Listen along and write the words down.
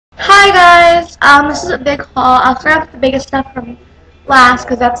This is a big haul. I'll start with the biggest stuff from last,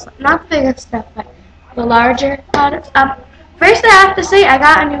 because that's not the biggest stuff, but the larger products. First I have to say I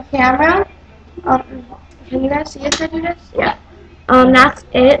got a new camera. Can you guys see it? Did you guys? Yeah. That's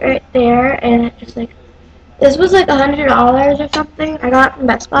it right there, and it just like, this was like $100 or something. I got it from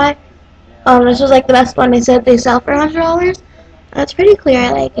Best Buy. This was like the best one. They said they sell for $100. It's pretty clear.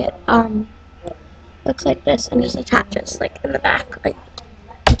 I like it. Looks like this and just attaches like in the back. Like,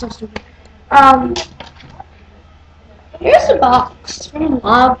 it's so stupid. Here's a box from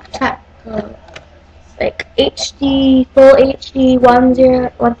Logitech. Like HD, full HD,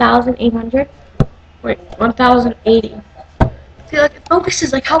 1800. Wait, 1080. See, like it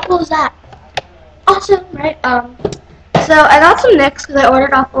focuses. Like, how cool is that? Awesome, right? So I got some Nicks because I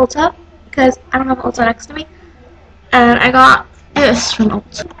ordered off Ulta because I don't have Ulta next to me, and I got this from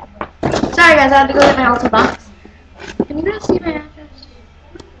Ulta. Sorry guys, I had to go get my Ulta box. Can you guys see my address?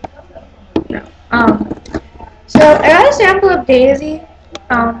 No. So I got a sample of Daisy.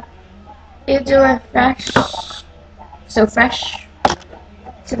 They do a fresh, so fresh.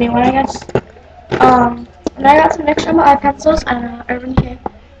 It's a new one, I guess. And I got some NYX Jumbo eye pencils and Urban Decay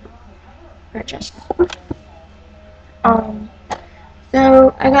purchase.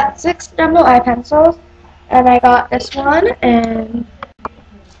 So I got 6 jumbo eye pencils, and I got this one and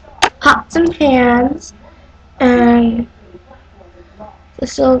pots and pans and the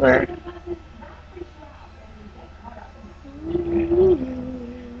silver.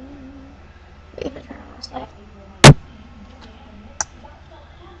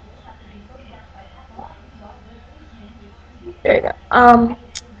 There you go.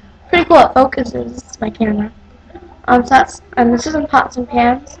 Pretty cool. It focuses my camera. So that's, and this is in pots and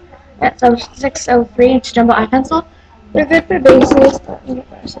pans. It's a 603 inch jumbo eye pencil. They're good for bases.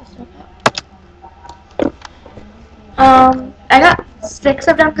 I got 6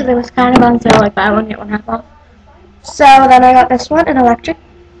 of them because it was kind of on sale, like buy one get one half off. So then I got this one, an electric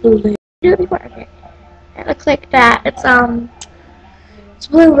blue. Okay. It looks like that. It's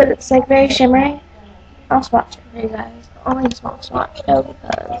blue, but it's like very shimmery. I'll swatch it for you guys. Only a small swatch though,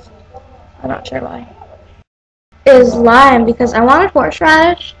 because I'm not sure why. Is lime, because I wanted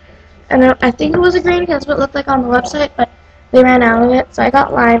horseradish, and I think it was a green because that's what it looked like on the website, but they ran out of it, so I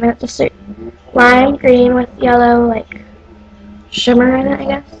got lime, and it's just lime green with yellow like shimmer in it, I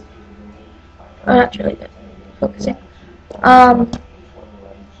guess. Oh, that's really good. Focusing. So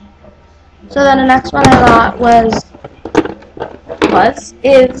then the next one I got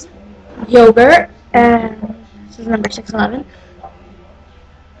is yogurt, and this is number 611.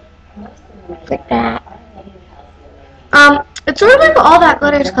 Like that. It's sort of like all that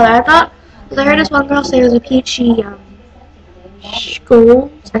glitters color. I thought, because I heard this one girl say it was a peachy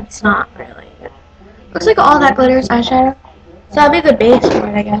gold. It's not really. It looks like all that glitters eyeshadow. So that'll be the base for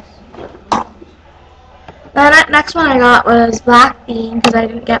it, I guess. The next one I got was black bean, because I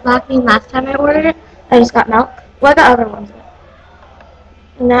didn't get black bean last time I ordered it. I just got milk. Well, I got other ones.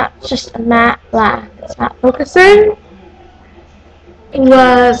 And that's just a matte black. It's not focusing. It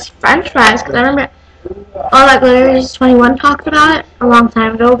was French fries, because I remember All That Glitters 21 talked about it a long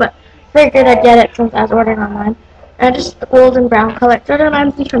time ago, but figured I'd get it since I was ordering online. And just a golden brown color. It sort of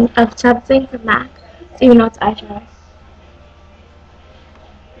reminds me of something from MAC, even though it's eyeshadow.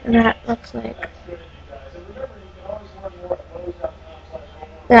 And that looks like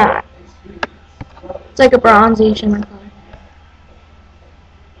that. It's like a bronzy shimmer color.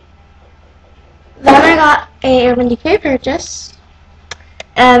 Then I got a Urban Decay purchase.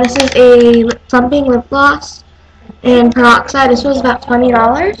 And this is a plumping lip gloss in peroxide. This was about $20.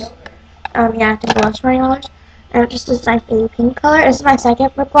 Yeah, I think it was $20. And it just is like a pink color. This is my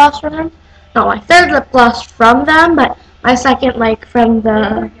second lip gloss from them. No, my third lip gloss from them, but my second, like, from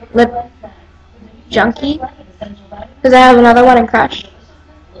the Lip Junkie. Because I have another one in Crush.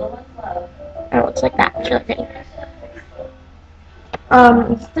 And it looks like that. It's really pretty. It's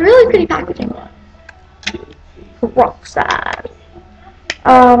a really pretty packaging. Peroxide.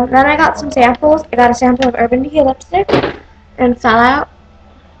 Then I got some samples. I got a sample of Urban Decay lipstick and Sellout.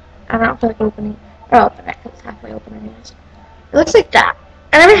 I don't feel like opening or open it because it's halfway open anyways. It looks like that.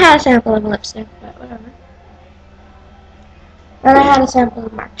 I never had a sample of a lipstick, but whatever. Then I had a sample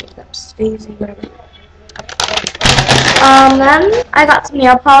of Marc Jacobs, Daisy, whatever. Then I got some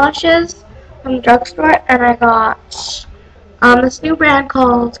nail polishes from the drugstore, and I got this new brand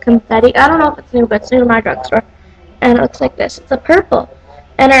called Confetti. I don't know if it's new, but it's new to my drugstore. And it looks like this. It's a purple.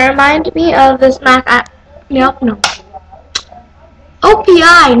 And it reminded me of this OPI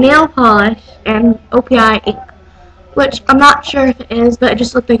nail polish and OPI ink, which I'm not sure if it is, but it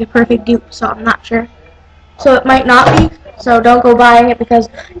just looked like a perfect dupe, so I'm not sure. So it might not be, so don't go buying it because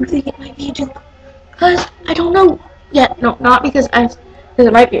you think it might be a dupe. Because I don't know yet. No, not because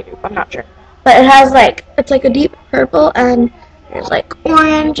it might be a dupe. I'm not sure. But it has like, it's like a deep purple and there's like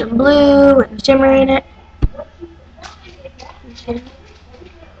orange and blue and shimmer in it.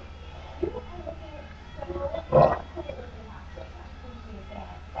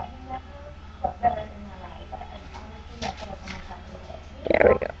 There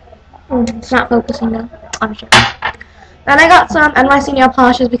we go. It's not focusing though. I'm sure. Then I got some NYC nail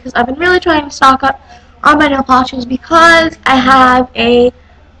polishes because I've been really trying to stock up on my nail polishes because I have a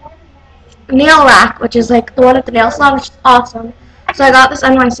nail rack, which is like the one at the nail salon, which is awesome. So I got this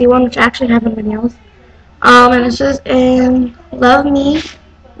NYC one, which I actually have in my nails. And this is in Love Me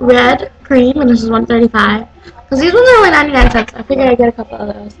Red Cream, and this is $135. Because these ones are only 99 cents. I figured I'd get a couple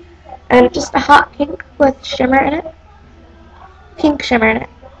of those. And it's just a hot pink with shimmer in it. Pink shimmer in it.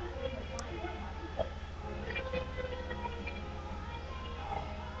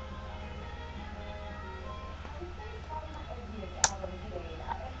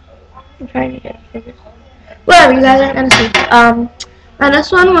 I'm trying to get figures. Whatever, you guys aren't gonna see. And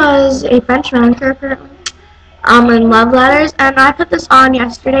this one was a French manicure apparently. In love letters, and I put this on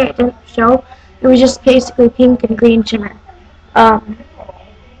yesterday. It didn't show. It was just basically pink and green shimmer. But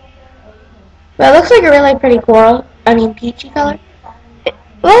it looks like a really pretty coral. I mean peachy color.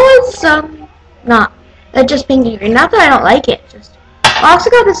 It's not. It's just pink and green. Not that I don't like it. Just I also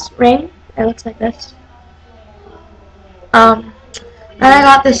got this ring. It looks like this. And I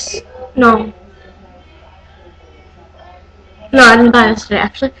got this. No, I didn't buy this today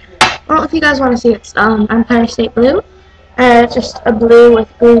actually. I don't know if you guys want to see it. It's Empire State Blue. And it's just a blue with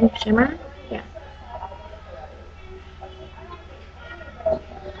green shimmer. Yeah.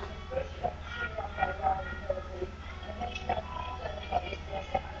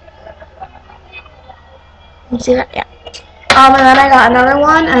 You see that? Yeah. And then I got another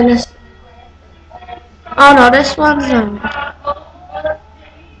one, and this. Oh no, this one's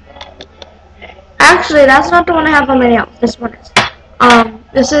actually, that's not the one I have on my nails. This one is.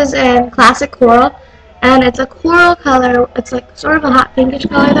 This is in classic coral, and it's a coral color. It's like sort of a hot pinkish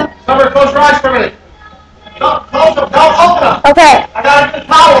color though. Summer, close your eyes for a minute. Don't close them. Don't open them. Okay. I got the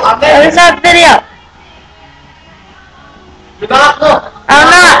towel. I'm Let me start the video. Do not look. I'm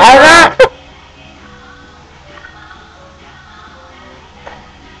not.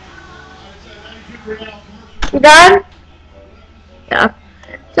 You done? Yeah.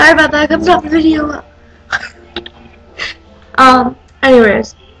 Sorry about that. I couldn't stop the video.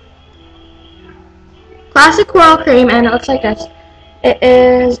 Anyways. Classic coral cream, and it looks like this. It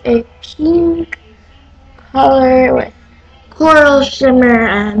is a pink color with coral shimmer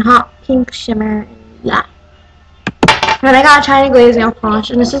and hot pink shimmer. Yeah. And I got a China Glaze nail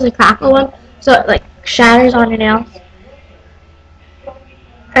polish, and this is a crackle one, so it like shatters on your nails.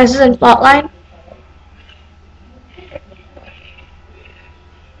 And this is in Spotlight.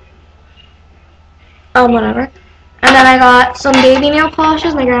 Whatever. And then I got some baby nail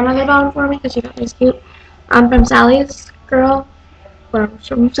polishes. My grandmother bought them for me because she got these cute. From Sally's Girl. Whatever.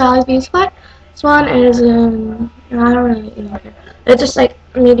 From Sally's Beauty Supply. This one is I don't really even care. It's just like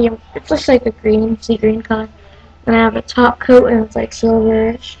medium. It's just like a green, sea green color. And I have a top coat, and it's like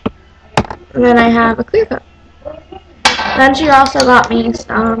silverish. And then I have a clear coat. Then she also got me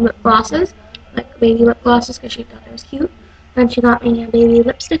some lip glosses, like baby lip glosses, because she thought it was cute. Then she got me a baby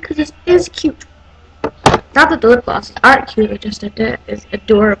lipstick because this is cute. Not that the lip glosses aren't cute, it's just that it is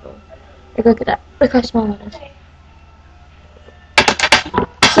adorable. Like, look at that. Look how small it is.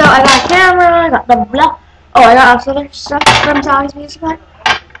 So I got a camera, I got the blah. Oh, I got also other stuff from Sally's Beauty Supply. So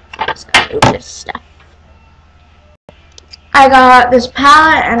I'm just gonna move this stuff. I got this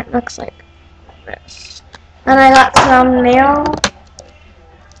palette, and it looks like this. Then I got some nail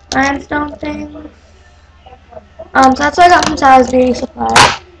rhinestone things. So that's what I got from Sally's Beauty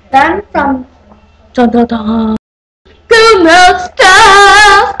Supply. Then from Girl Milk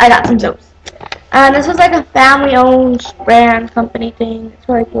Stuff, I got some soaps. And this is like a family-owned brand company thing. It's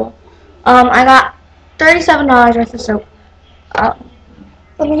really cool. I got $37 worth of soap. Let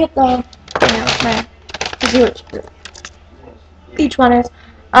me get the to see which each one is.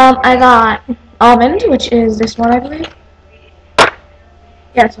 I got almond, which is this one, I believe.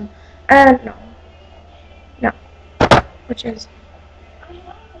 Yeah, this one. And no, which is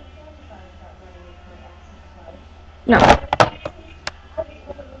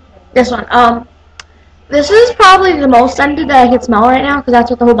this one. This is probably the most scented that I can smell right now, because that's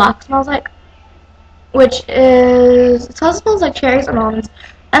what the whole box smells like. Which is, it smells like cherries and almonds.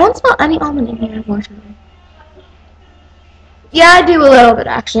 I don't smell any almond in here, unfortunately. Yeah, I do a little bit,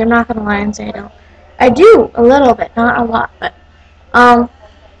 actually. I'm not going to lie and say I don't. I do a little bit, not a lot, but,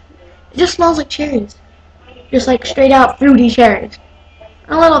 It just smells like cherries. Just like straight out fruity cherries.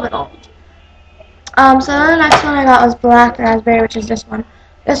 A little bit old. So then the next one I got was black raspberry, which is this one.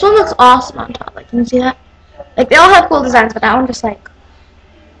 This one looks awesome on top. Like, can you see that? Like, they all have cool designs, but that one just like.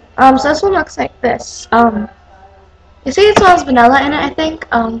 So this one looks like this. They say it smells vanilla in it, I think.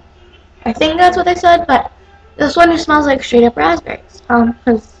 I think that's what they said, but this one just smells like straight up raspberries.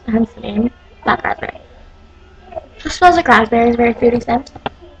 Because hence the name, black raspberry. Just smells like raspberries, very fruity scent.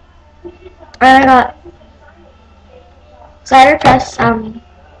 And I got cider press. I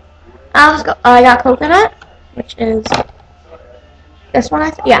got coconut, which is this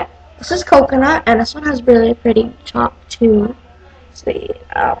one. Yeah, this is coconut, and this one has really pretty chop too. See,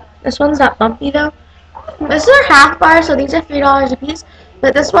 this one's not bumpy though. This is a half bar, so these are $3 a piece.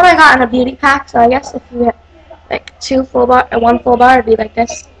 But this one I got in a beauty pack, so I guess if you get like one full bar, it'd be like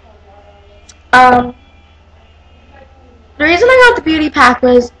this. The reason I got the beauty pack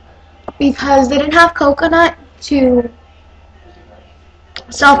was because they didn't have coconut to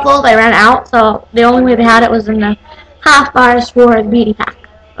sell full. They ran out, so the only way they had it was in the half bars for the beauty pack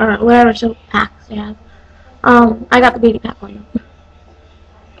or whatever packs they have. I got the beauty pack one though.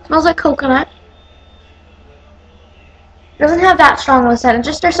 Smells like coconut. Doesn't have that strong of a scent.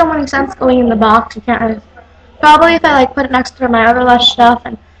 Just there's so many scents going in the box. You can't really. Probably if I like put it next to my other Lush stuff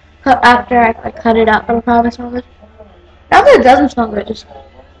and after I like cut it up, it'll probably smell good. Not that it doesn't smell good, just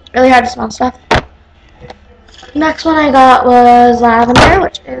really hard to smell stuff. Next one I got was lavender,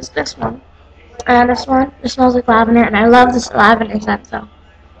 which is this one. And this one, it smells like lavender, and I love this lavender scent, so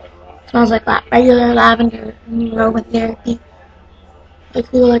it smells like regular lavender, you know, with therapy. Like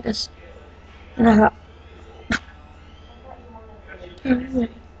cool like this. And I got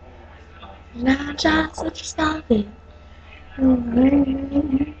now just let you stop it.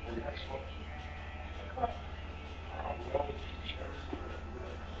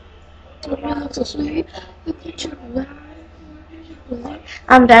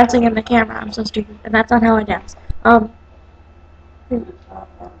 I'm dancing in the camera. I'm so stupid, and that's not how I dance. It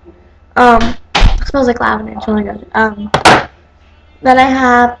smells like lavender. It's really good. Then I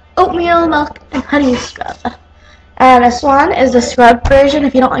have oatmeal, milk, and honey scrub. And this one is the scrub version.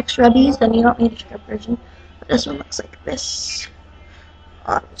 If you don't like scrubbies, then you don't need a scrub version. But this one looks like this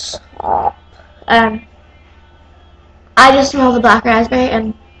on top. And I just smell the black raspberry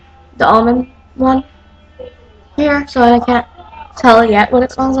and the almond one here, so I can't tell yet what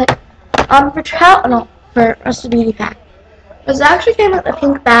it smells like. For trout, no, for rest of the beauty pack. This actually came with a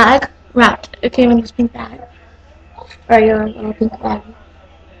pink bag, wrapped. It came in this pink bag, regular little pink bag.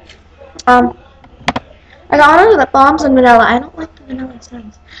 I got one of the lip balms and vanilla. I don't like the vanilla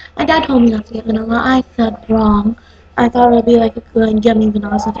scents. My dad told me not to get vanilla. I said wrong. I thought it would be like a good yummy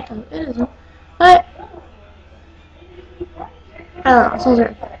vanilla scent. It isn't. But I don't know. It smells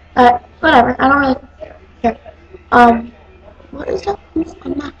weird. But whatever. I don't really care. What is that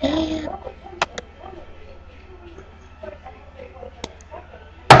on my head?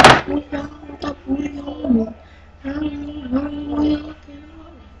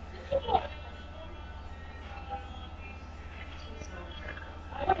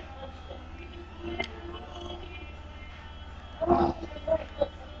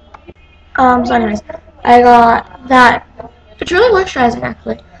 So anyways, I got that. It's really moisturizing,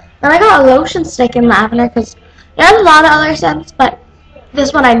 actually. Then I got a lotion stick in lavender, because it has a lot of other scents, but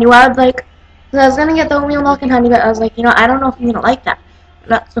this one I knew I would like. So I was going to get the oatmeal milk and honey, but I was like, you know, I don't know if I'm going to like that.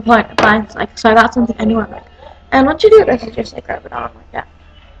 And that's the point of buying, like, so I got something I knew I'd like. And what you do is you just, like, rub it on like that.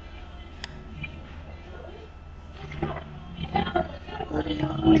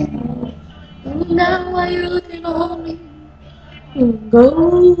 Now while you're looking on me,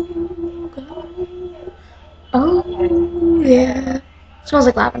 go. Oh, yeah. Smells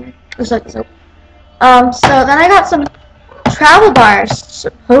like lavender. It's like soap. So then I got some travel bars,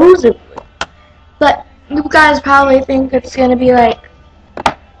 supposedly. But you guys probably think it's gonna be like,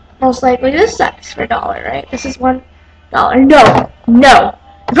 most likely this size for $1, right? This is $1. No.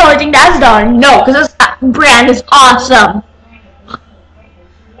 You probably think that's $1. No, because this brand is awesome.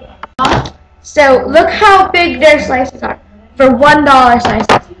 So look how big their slices are for $1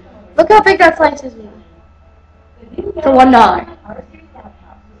 slices. Look how big that slice is for $1.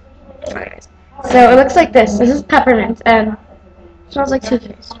 Anyways, so it looks like this. This is peppermint and it smells like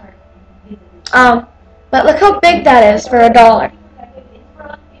toothpaste. But look how big that is for $1.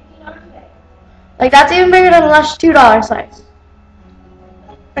 Like that's even bigger than a Lush $2 slice.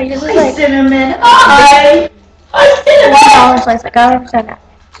 Like this is like cinnamon. $1 slice. Like I don't understand that.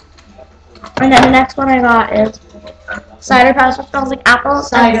 And then the next one I got is cider press, which smells like apple.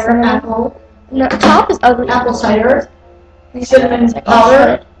 Cider, apple. And the top is ugly. Apple cider. Cinnamon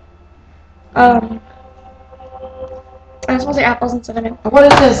powder. And it smells like apples and cinnamon.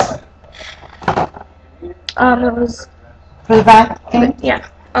 What is this? It was For the back thing? yeah.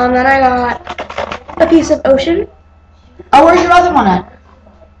 Then I got a piece of ocean. Oh, where's your other one at?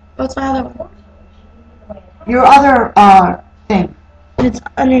 What's my other one? Your other thing. It's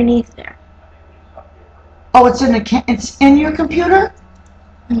underneath there. Oh, it's in it's in your computer?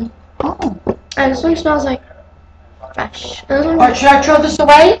 Mm-hmm. Oh. And this one smells like fresh. Or should I throw this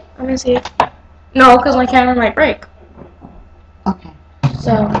away? Let me see. No, because my camera might break. Okay.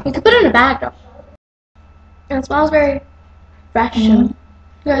 So we could put it in a bag though. And it smells very fresh and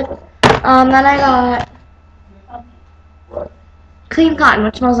good. Then I got clean cotton,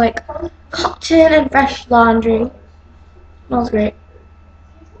 which smells like cotton and fresh laundry. Smells great.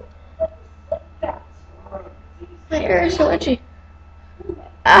 My ear is so itchy.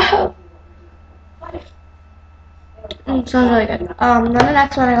 Ow. Smells really good. Then the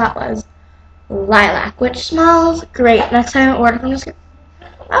next one I got was lilac, which smells great. Next time I order from this, I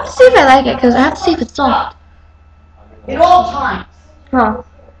have to see if I like it because I have to see if it's soft. At all times. Huh.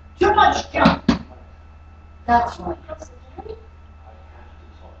 Too much junk. That's right.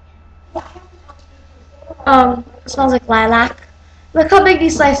 It smells like lilac. Look how big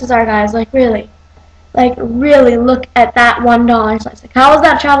these slices are, guys. Like really look at that $1 slice. Like how is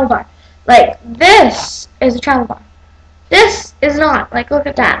that travel bar? Like this is a travel bar. This is not. Like look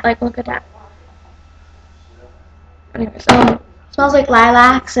at that. Like look at that. Anyways, smells like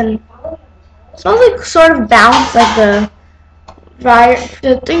lilacs and smells like sort of bounce, like the dryer,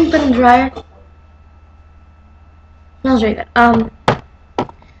 the thing you put in the dryer. Smells really good.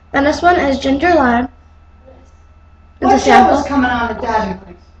 And this one is ginger lime. What show is coming on at Dad's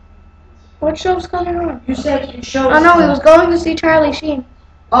place? What show's coming on? You said you showed. Oh no, we was going to see Charlie Sheen.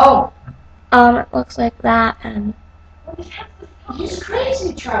 Oh. It looks like that, and He's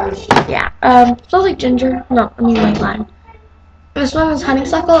crazy, Charlie Sheen. yeah. Smells like ginger. No, I mean like lime. This one is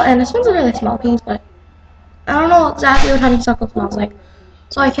honeysuckle, and this one's a really small piece, but I don't know exactly what honeysuckle smells like,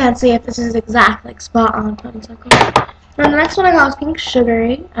 so I can't see if this is exact, like spot on honeysuckle. And the next one I got was pink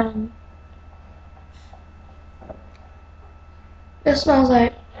sugary. This smells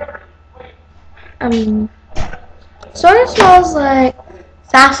like, sort of smells like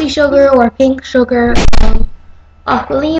sassy sugar or pink sugar, aquilina.